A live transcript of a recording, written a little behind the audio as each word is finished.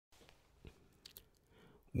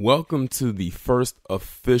Welcome to the first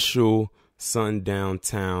official Sundown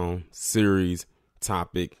Town series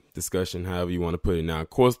topic discussion, however you want to put it. Now, of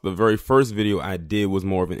course, the very first video I did was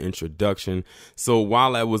more of an introduction. So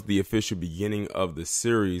while that was the official beginning of the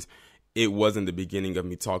series, it wasn't the beginning of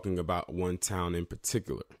me talking about one town in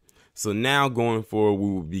particular. So now going forward,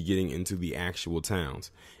 we will be getting into the actual towns.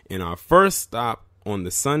 And our first stop on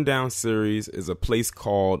the Sundown series is a place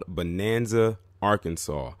called Bonanza,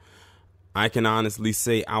 Arkansas. I can honestly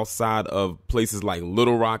say outside of places like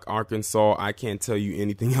Little Rock, Arkansas, I can't tell you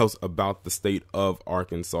anything else about the state of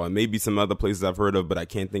Arkansas. And maybe some other places I've heard of, but I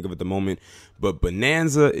can't think of at the moment. But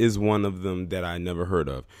Bonanza is one of them that I never heard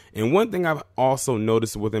of. And one thing I've also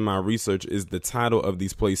noticed within my research is the title of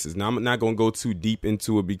these places. Now, I'm not going to go too deep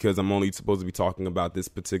into it because I'm only supposed to be talking about this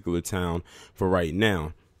particular town for right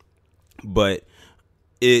now. But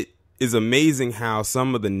it is amazing how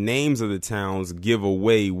some of the names of the towns give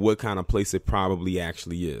away what kind of place it probably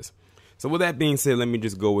actually is. So with that being said, let me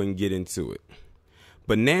just go and get into it.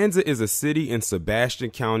 Bonanza is a city in Sebastian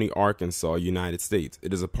County, Arkansas, United States.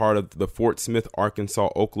 It is a part of the Fort Smith, Arkansas,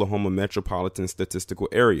 Oklahoma Metropolitan Statistical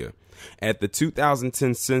Area. At the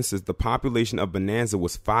 2010 census, the population of Bonanza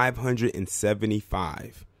was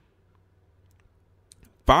 575.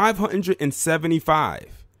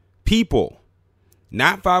 575 people.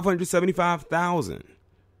 Not 575,000,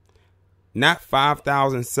 not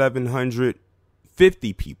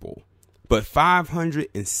 5,750 people, but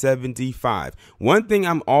 575. One thing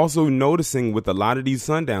I'm also noticing with a lot of these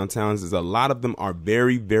sundown towns is a lot of them are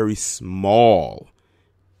very, very small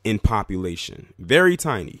in population. Very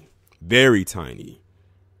tiny, very tiny.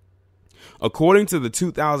 According to the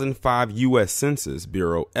 2005 U.S. Census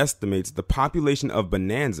Bureau estimates the population of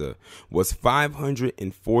Bonanza was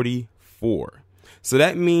 544. So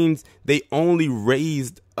that means they only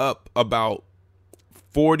raised up about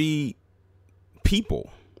 40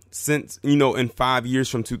 people since, in 5 years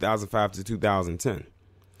from 2005 to 2010.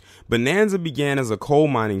 Bonanza began as a coal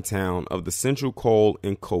mining town of the Central Coal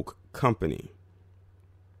and Coke Company.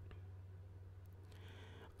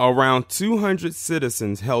 Around 200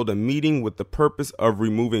 citizens held a meeting with the purpose of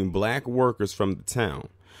removing black workers from the town.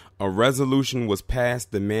 A resolution was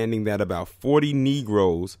passed demanding that about 40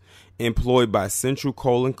 Negroes employed by Central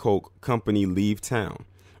Coal and Coke Company leave town.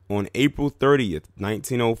 On April 30th,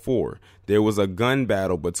 1904, there was a gun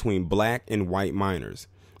battle between black and white miners.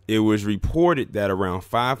 It was reported that around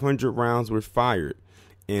 500 rounds were fired,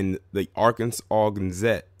 and the Arkansas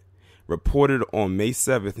Gazette reported on May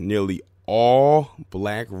 7th nearly all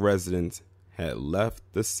black residents had left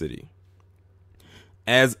the city.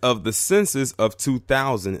 As of the census of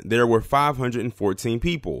 2000, there were 514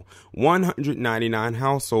 people, 199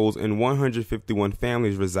 households, and 151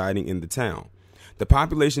 families residing in the town. The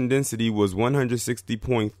population density was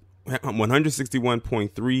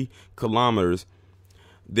 161.3 kilometers.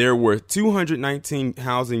 There were 219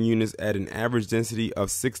 housing units at an average density of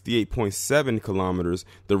 68.7 kilometers.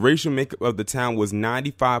 The racial makeup of the town was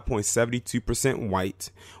 95.72%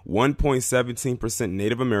 white, 1.17%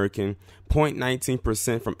 Native American,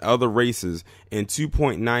 0.19% from other races, and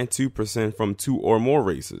 2.92% from two or more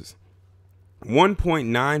races.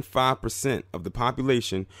 1.95% of the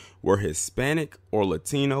population were Hispanic or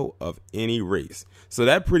Latino of any race. So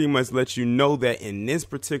that pretty much lets you know that in this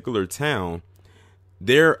particular town,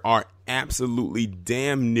 there are absolutely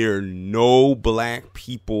damn near no black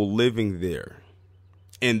people living there.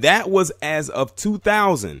 And that was as of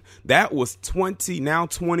 2000. That was 20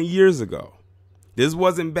 years ago. This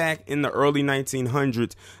wasn't back in the early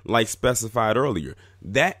 1900s like specified earlier.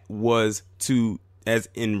 That was as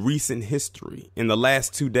in recent history, in the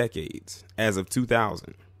last 2 decades, as of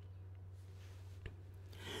 2000.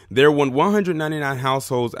 There were 199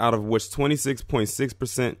 households, out of which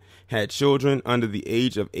 26.6% had children under the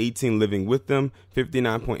age of 18 living with them.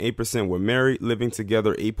 59.8% were married, living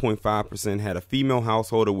together. 8.5% had a female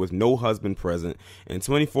householder with no husband present, and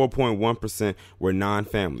 24.1% were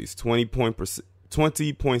non-families.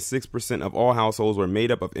 20.6% of all households were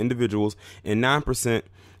made up of individuals, and 9%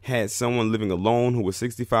 had someone living alone who was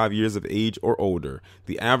 65 years of age or older.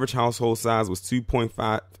 The average household size was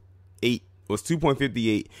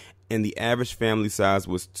 2.58, and the average family size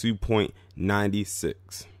was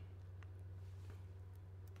 2.96.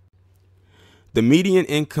 The median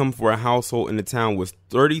income for a household in the town was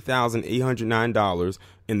 $30,809,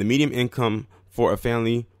 and the median income for a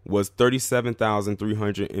family was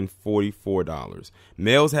 $37,344.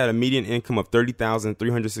 Males had a median income of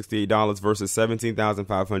 $30,368 versus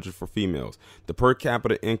 $17,500 for females. The per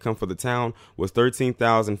capita income for the town was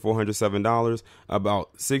 $13,407.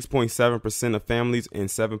 About 6.7% of families and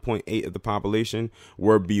 7.8% of the population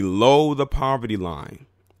were below the poverty line.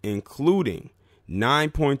 including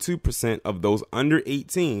 9.2% of those under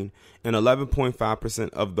 18 and 11.5%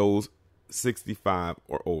 of those 65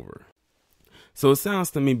 or over. So it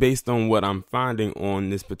sounds to me, based on what I'm finding on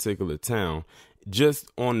this particular town, just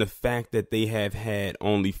on the fact that they have had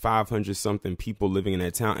only 500 something people living in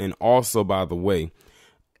that town. And also, by the way,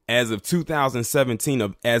 as of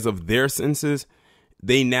 2017, as of their census,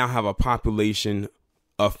 they now have a population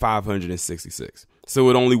of 566. So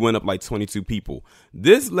it only went up like 22 people.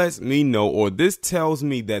 This lets me know, or this tells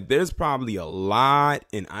me, that there's probably a lot,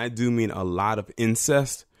 and I do mean a lot, of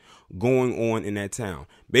incest going on in that town.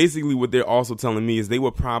 Basically, what they're also telling me is they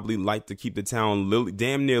would probably like to keep the town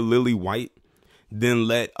damn near lily white, then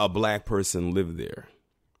let a black person live there.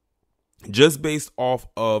 Just based off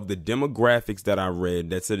of the demographics that I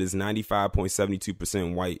read, that said it's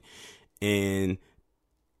 95.72% white and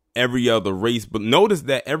every other race. But notice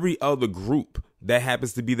that every other group that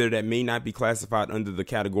happens to be there that may not be classified under the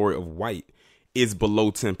category of white is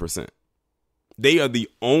below 10%. They are the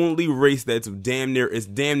only race that's damn near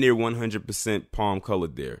 100% palm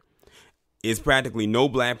colored there. It's practically no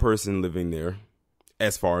black person living there,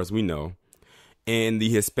 as far as we know. And the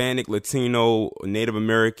Hispanic, Latino, Native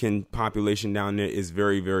American population down there is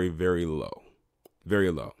very, very, very low. Very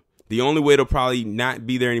low. The only way to probably not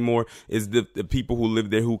be there anymore is the people who live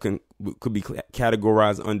there who could be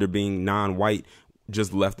categorized under being non-white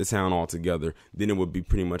just left the town altogether. Then it would be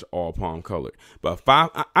pretty much all palm colored. But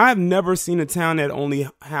I've never seen a town that only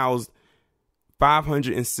housed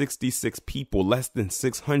 566 people, less than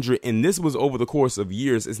 600. And this was over the course of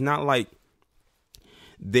years. It's not like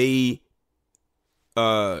they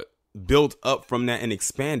built up from that and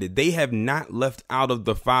expanded. They have not left out of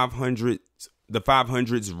the 500s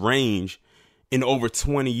range in over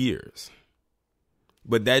 20 years.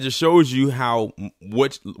 But that just shows you how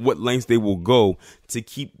what lengths they will go to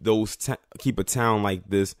keep keep a town like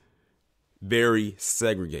this very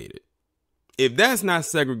segregated. If that's not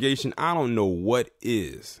segregation, I don't know what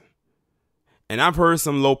is. And I've heard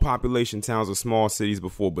some low population towns or small cities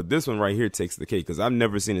before, but this one right here takes the cake, because I've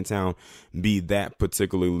never seen a town be that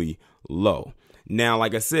particularly low. Now,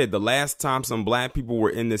 like I said, the last time some black people were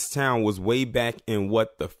in this town was way back in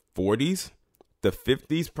the 40s, the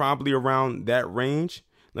 50s, probably around that range.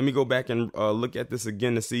 Let me go back and look at this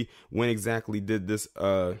again to see when exactly did this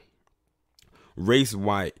race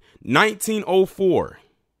white. 1904.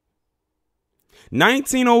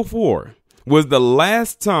 1904 was the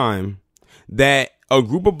last time that a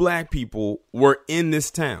group of black people were in this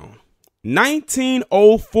town.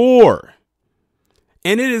 1904.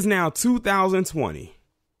 And it is now 2020.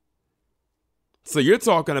 So you're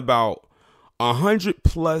talking about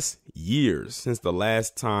 100+ years since the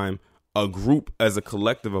last time a group, as a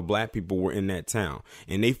collective of black people, were in that town.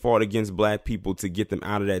 And they fought against black people to get them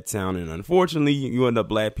out of that town. And unfortunately, you end up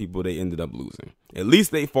black people, they ended up losing. At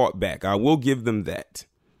least they fought back. I will give them that.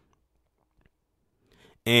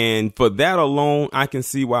 And for that alone, I can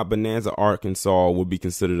see why Bonanza, Arkansas would be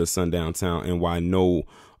considered a sundown town, and why no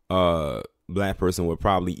black person would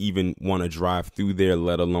probably even want to drive through there,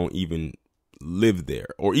 let alone even live there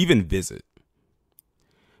or even visit.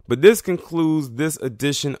 But this concludes this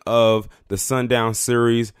edition of the Sundown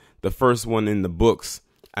series, the first one in the books,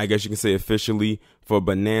 I guess you can say officially, for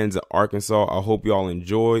Bonanza, Arkansas. I hope y'all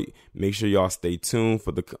enjoyed. Make sure y'all stay tuned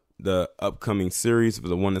for the upcoming series, for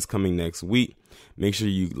the one that's coming next week. Make sure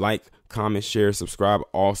you like, comment, share, subscribe.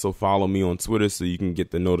 Also follow me on Twitter so you can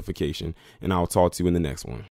get the notification. And I'll talk to you in the next one.